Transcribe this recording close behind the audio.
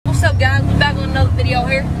another video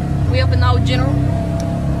here. We up in the old general.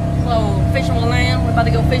 So fishing with land. We're about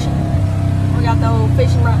to go fishing. We got the old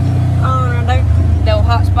fishing right on right there. The old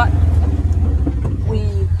hot spot.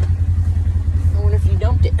 I wonder if you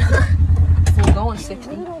dumped it. We're going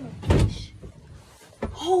 60.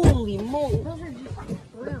 Holy moly. Those are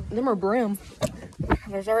just brim. Them are brim.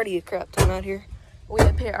 There's already a crap ton out here. We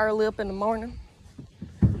up here early up in the morning.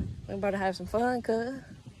 We're about to have some fun, cuz.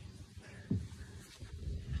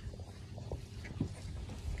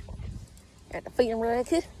 Got the feeding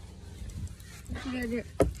racket. What you gotta do?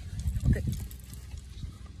 Okay.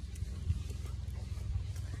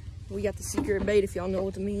 We got the secret bait, if y'all know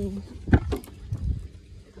what I mean.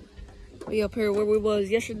 We up here where we was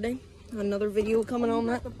yesterday. Another video coming on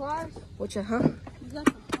that. The pliers? Which, huh? You got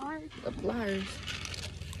the pliers? The pliers.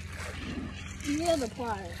 Yeah, the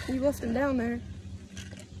pliers. You left them down there.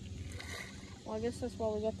 Well, I guess that's why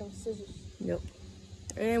we got them scissors. Yep.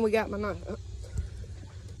 And we got my knife.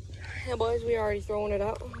 Yeah, boys, we already throwing it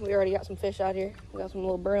out. We already got some fish out here. We got some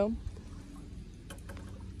little brim.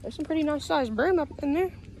 There's some pretty nice sized brim up in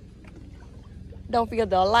there. Don't forget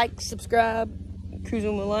to like, subscribe,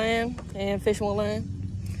 Cruising with Land and Fishing with Land.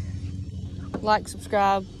 Like,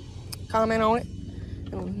 subscribe, comment on it,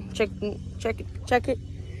 and check the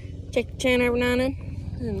channel every now and then,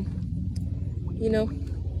 and you know,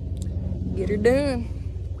 get her done.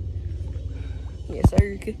 Yes,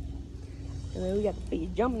 sir. And then we got to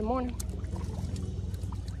feed jump in the morning.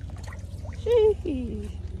 Jeez.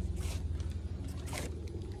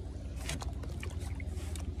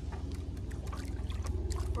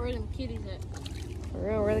 Where are them kitties at? For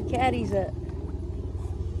real, where the caddies at?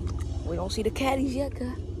 We don't see the caddies yet,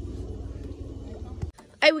 cuz.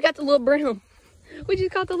 Hey, we got the little brim. We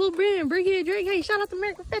just caught the little brim. Bring here, Drake. Hey, shout out to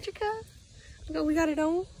American Fetcher, cuz. We got it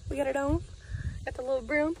on. We got it on. Got the little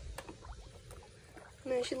brim.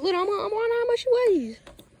 Man, she's little. I'm wondering how much she weighs.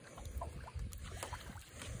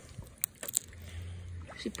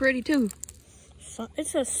 She's pretty too.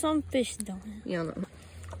 It's a sunfish, don't it? Yeah, I know.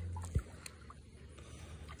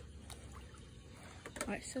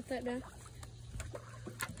 Alright, set that down.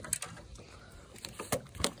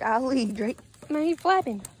 Golly, Drake. Man, he's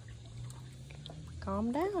flapping.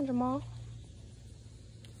 Calm down, Jamal.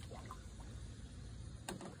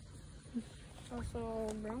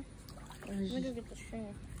 Also, bro. Let me go get the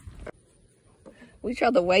string. We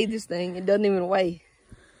tried to weigh this thing. It doesn't even weigh.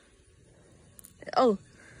 Oh.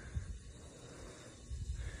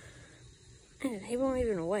 He won't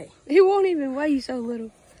even weigh. He won't even weigh, you so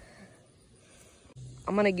little.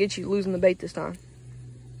 I'm going to get you losing the bait this time.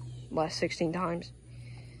 Last 16 times.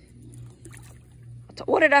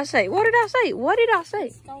 What did I say? What did I say? What did I say?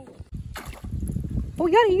 Stole it. Oh,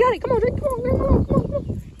 you got it. You got it. Come on, Drake. Come on, come on, come on, come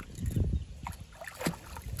on.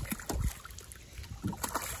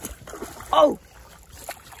 Oh!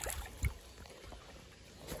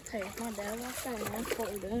 Hey, if my dad walks down and asks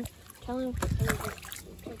what we're doing, tell him we're catching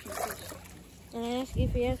fish. And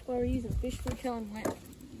if he asks why we're using fish food,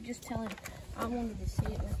 just tell him I wanted to see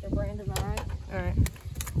it, Mr. Brandon, alright? Alright.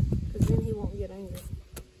 Because then he won't get angry.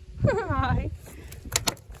 Alright.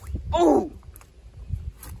 Oh!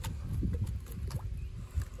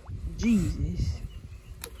 Jesus.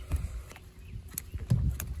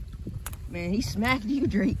 Man, he smacked you,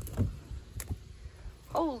 Drake.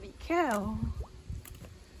 Holy cow.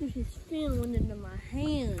 There's his fin went into my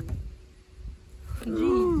hand.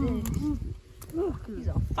 Jesus. He's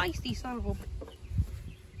a feisty son of a...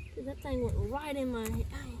 Dude, that thing went right in my hand.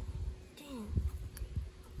 Damn.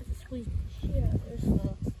 I have to squeeze the shit out of this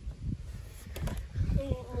stuff.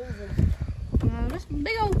 This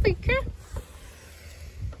big old feature.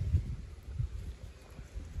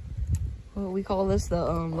 Well, we call this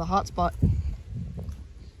the hot spot.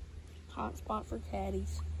 Hot spot for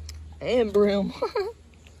caddies. And brim.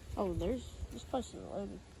 Oh, this place is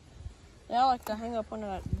loaded. They all like to hang up under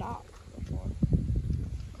that dock before.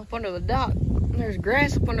 Up under the dock. There's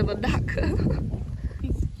grass up under the dock.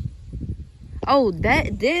 Oh,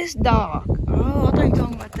 this dock. Oh, I thought you were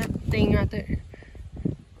talking about that thing right there.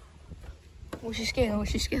 What's your scale?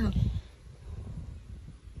 What's your scale?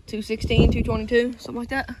 216, 222, something like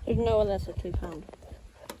that. There's no way that's a 2 pounder.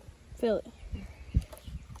 Feel it.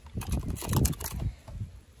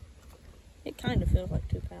 It kind of feels like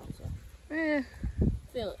 2 pounds though. Eh.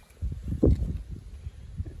 Feel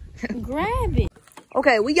it. Grab it.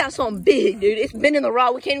 Okay, we got something big, dude. It's been in the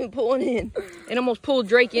rod. We can't even put one in. And almost pulled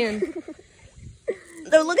Drake in.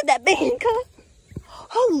 So look at that band, cuz.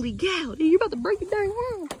 Holy cow, dude. You're about to break it down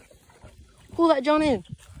wrong. Pull that John in.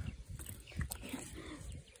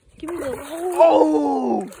 Give me the...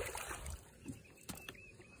 Oh!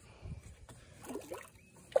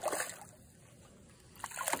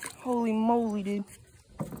 Holy moly, dude.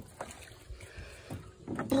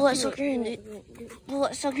 Pull that sucker in, dude. Pull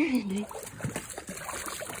that sucker in, dude.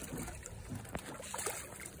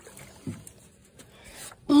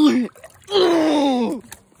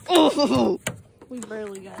 We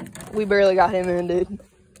barely got him. We barely got him in, dude.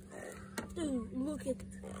 Dude, look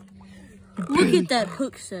at that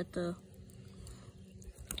hook set, though.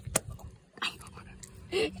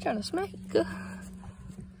 He's trying to smack it.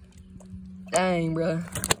 Dang, bro.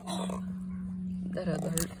 That had to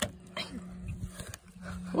hurt.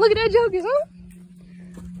 Look at that joker, son.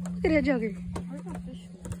 Look at that joker. Where's my fish?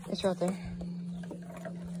 It's right there.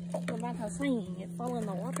 I'm about to sing. It fall in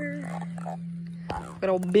the water. Got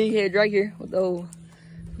old big head right here with the old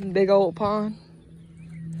big old pond.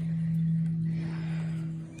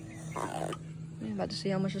 I'm about to see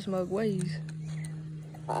how much this mug weighs.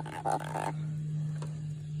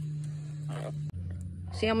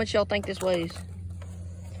 See how much y'all think this weighs.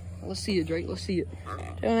 Let's see it, Drake. Let's see it.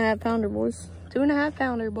 2.5 pounder, boys. 2.5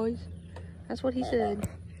 pounder, boys. That's what he said.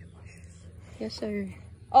 Yes, sir.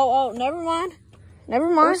 Oh, never mind. Never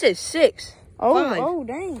Oh, mind. it said 6. Oh, 5. oh,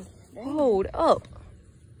 dang. Hold up.